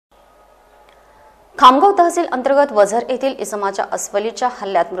खामगाव तहसील अंतर्गत वझर येथील इसमाच्या अस्वलीच्या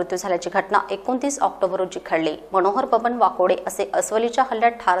हल्ल्यात मृत्यू झाल्याची घटना 29 ऑक्टोबर रोजी घडली। मनोहर बबन वाकोडे असे अस्वलीच्या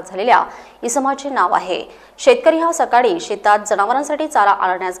हल्ल्यात ठार झालेल्या इसमाचे नाव आहे। शेतकरी हा सकाळी शेतात जनावरांसाठी चारा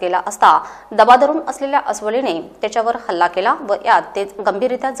आणण्यास गेला असता दबा धरून असलेल्या अस्वलीने त्याच्यावर हल्ला केला व यात ते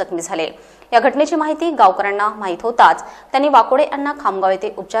गंभीररीत्या जखमी झाले। या घटनेची माहिती गावकऱ्यांना माहित होताच त्यांनी वाकोडे यांना खामगाव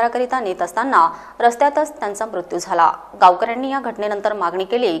येथे उपचाराकरिता नेत असताना रस्त्यातच त्यांचा मृत्यू झाला। गावकऱ्यांनी या घटनेनंतर मागणी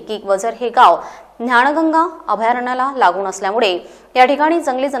केली की वझर हे गाव ज्ञानगंगा अभयारण्याला लागून असल्यामुळे या ठिकाणी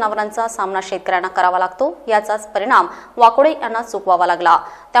जंगली जनावरांचा सामना शेतकऱ्यांना करावा लागतो। याचाच परिणाम वाकोडे यांना चुकवावा लागला।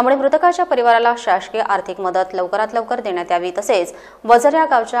 त्यामुळे मृतकाच्या परिवाराला शासकीय आर्थिक मदत लवकरात लवकर देण्यात यावी, तसेच वझर या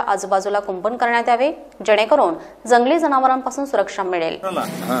गावच्या आजूबाजूला कुंपण करण्यात यावे, जेणेकरून जंगली जनावरांपासून सुरक्षा मिळेल।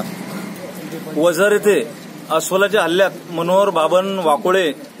 वझर येथे अस्वलाच्या हल्ल्यात मनोहर बाबन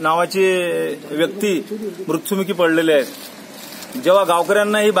वाकोडे नावाचे व्यक्ती मृत्युमुखी पडलेले आहेत। जेव्हा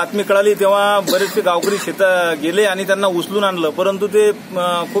गावकऱ्यांना ही बातमी कळाली तेव्हा बरेचसे गावकरी शेतात गेले आणि त्यांना उचलून आणलं, परंतु ते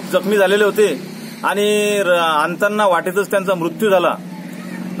खूप जखमी झालेले होते आणि आणताना वाटेतच त्यांचा मृत्यू झाला।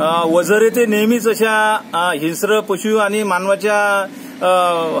 वझर येथे नेहमीच अशा हिंस्र पशु आणि मानवाच्या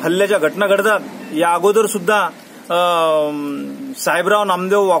हल्ल्याच्या घटना घडतात। या अगोदर सुद्धा साहेबराव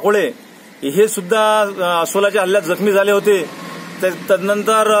नामदेव वाकोडे हे सुद्धा अस्वलाच्या हल्ल्यात जखमी झाले होते।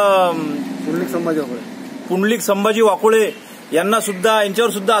 तदनंतर पुंडलिक संभाजी वाकोडे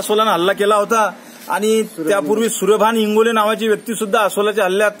यांच्यावर सुद्धा अस्वलाने हल्ला केला होता आणि त्यापूर्वी सूर्यभान इंगोले नावाची व्यक्ती सुद्धा अस्वलाच्या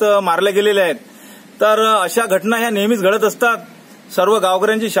हल्ल्यात मारले गेलेले आहेत। तर अशा घटना ह्या नेहमीच घडत असतात। सर्व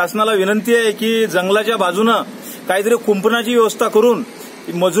गावकऱ्यांची शासनाला विनंती आहे की जंगलाच्या बाजूने काहीतरी कुंपणाची व्यवस्था करून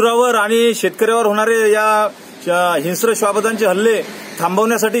मजुरावर आणि शेतकऱ्यावर होणारे या हिंस्र श्वापदांचे हल्ले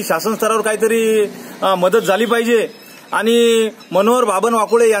थांबवण्यासाठी शासन स्तरावर काहीतरी मदत झाली पाहिजे। आणि मनोहर बाबन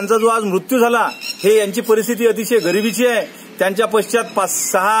वाकोडे यांचा जो आज मृत्यू झाला, हे यांची परिस्थिती अतिशय गरिबीची आहे। त्यांच्या पश्चात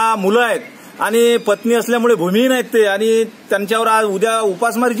 5-6 मुलं आहेत आणि पत्नी असल्यामुळे भूमिहीन आहेत ते, आणि त्यांच्यावर आज उद्या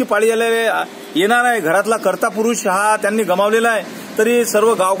उपासमारीची पाळी येणार आहे। घरातला कर्ता पुरुष हा त्यांनी गमावलेला आहे। तरी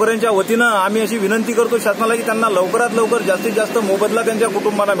सर्व गावकऱ्यांच्या वतीनं आम्ही अशी विनंती करतो शासनाला की त्यांना लवकरात लवकर जास्तीत जास्त मोबदला त्यांच्या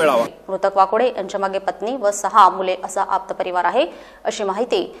कुटुंबाला मिळावा। मृतक वाकोडे यांच्या मागे पत्नी व 6 मुले असा आप्त परिवार आहे, अशी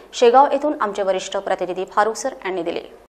माहिती शेगाव येथून आमचे वरिष्ठ प्रतिनिधी फारुख सर यांनी दिली।